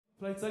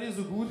Vielleicht seid ihr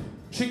so gut,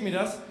 schickt mir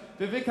das.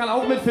 Wer will, kann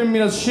auch mitfilmen,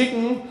 mir das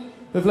schicken.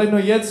 Vielleicht nur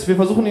jetzt. Wir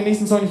versuchen den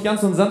nächsten Song nicht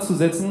ganz in den Sand zu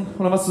setzen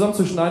und dann was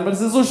zusammenzuschneiden, weil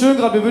es ist so schön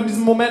gerade. Wir würden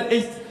diesen Moment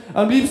echt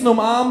am liebsten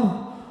umarmen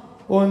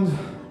und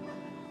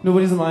nur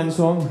bei diesem einen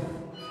Song.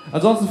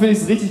 Ansonsten finde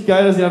ich es richtig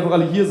geil, dass ihr einfach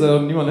alle hier seid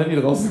und niemand Handy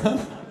draußen hat.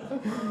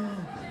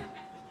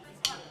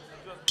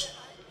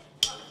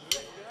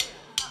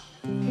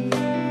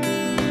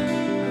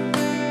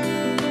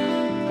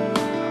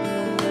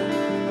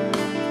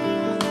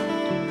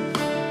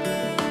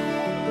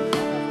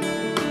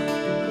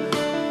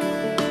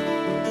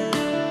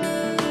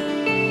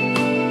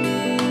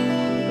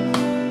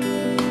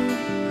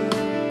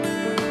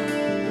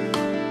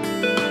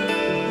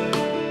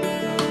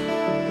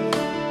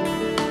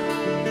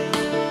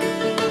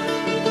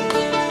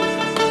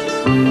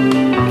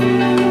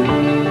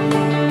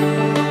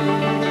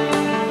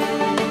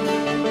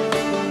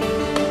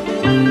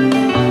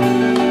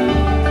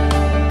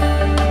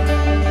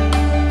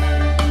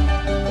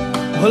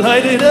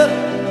 Light it up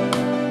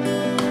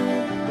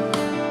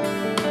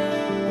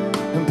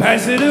and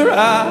pass it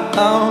around.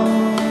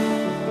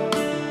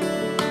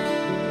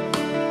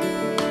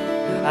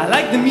 I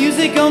like the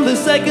music on the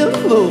second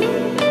floor.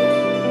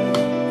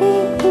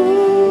 Ooh,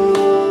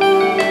 ooh.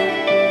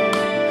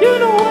 You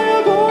know where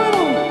you're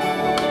going.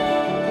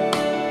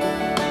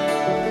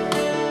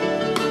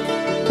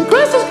 The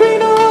grass is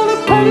greener on the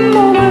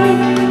panorama.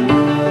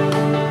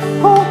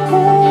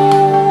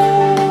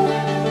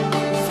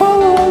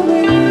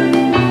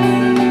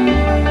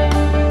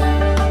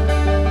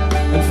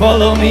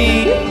 Follow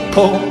me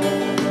home.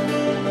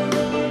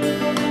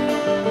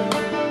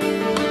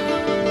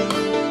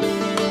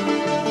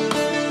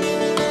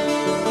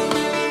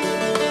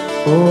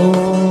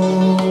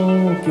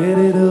 Oh, get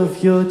it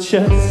off your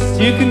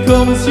chest. You can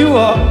come as you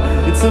are.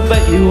 It's a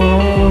bet you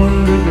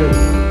won't regret.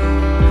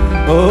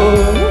 Oh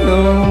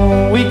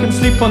no, we can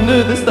sleep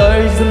under the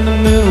stars and the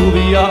moon will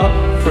be our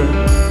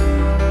friend.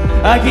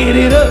 I get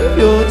it off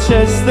your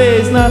chest.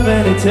 There's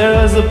nothing to tear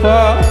us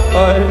apart.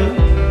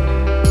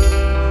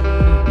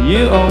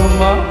 You own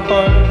my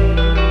heart.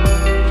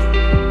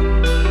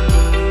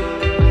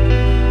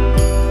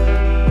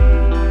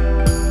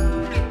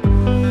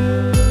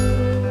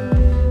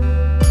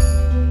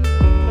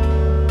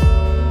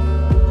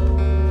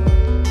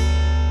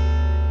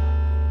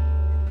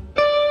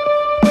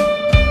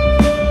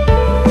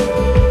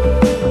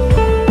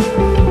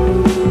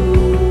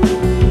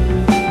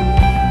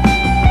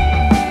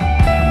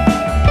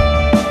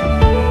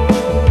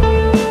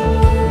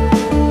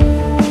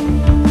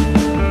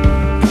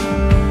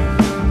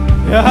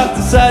 I've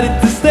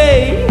decided to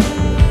stay.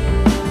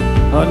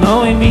 Oh,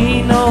 knowing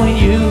me, knowing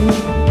you.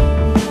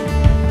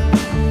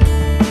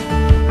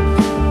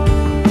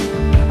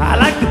 I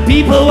like the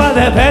people while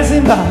they're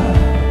passing by.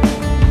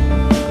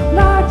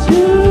 Not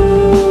you.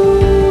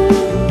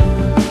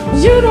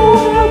 You know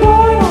what I'm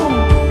going on.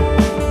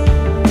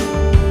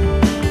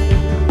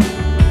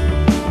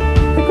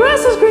 The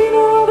grass is greener,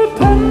 I'll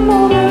depend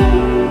on it.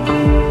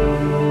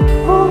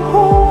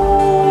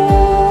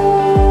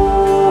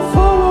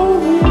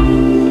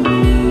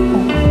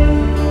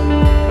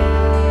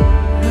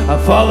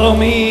 Follow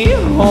me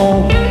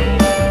home.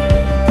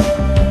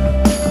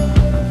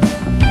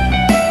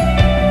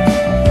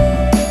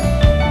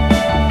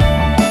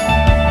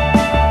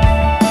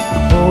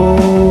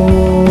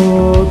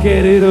 Oh,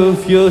 get it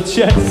off your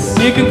chest.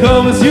 You can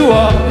come as you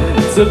are.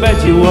 It's a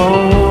bet you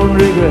won't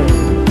regret.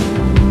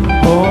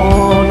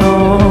 Oh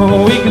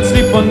no, we can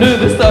sleep under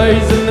the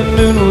stars and the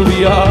moon will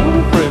be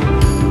our friend.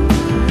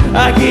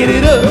 I get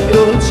it off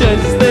your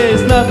chest.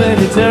 There's nothing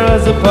to tear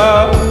us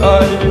apart.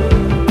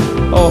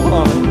 Oh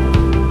honey,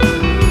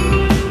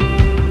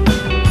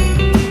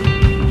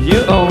 you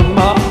own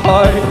my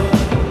heart.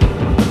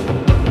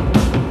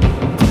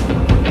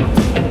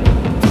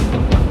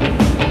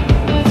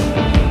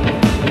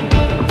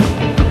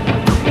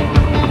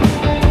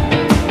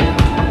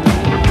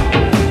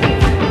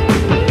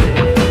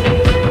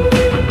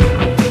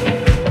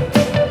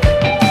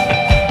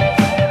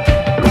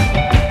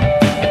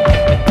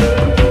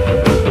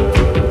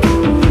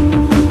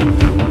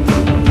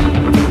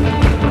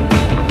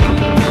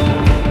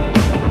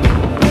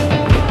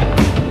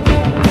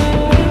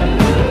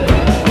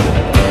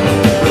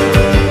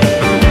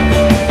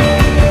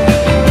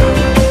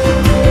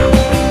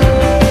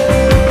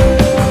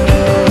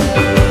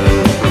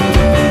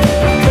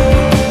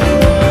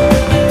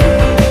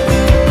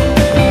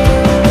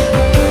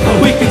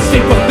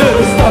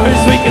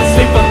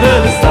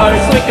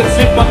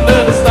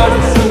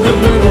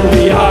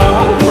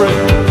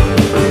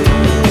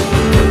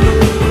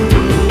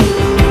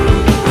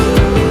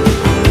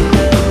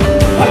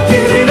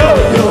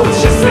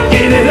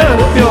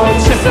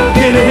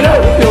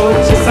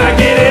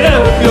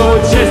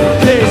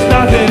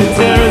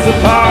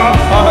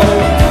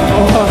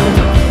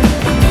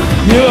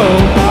 You,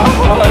 my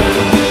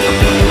heart.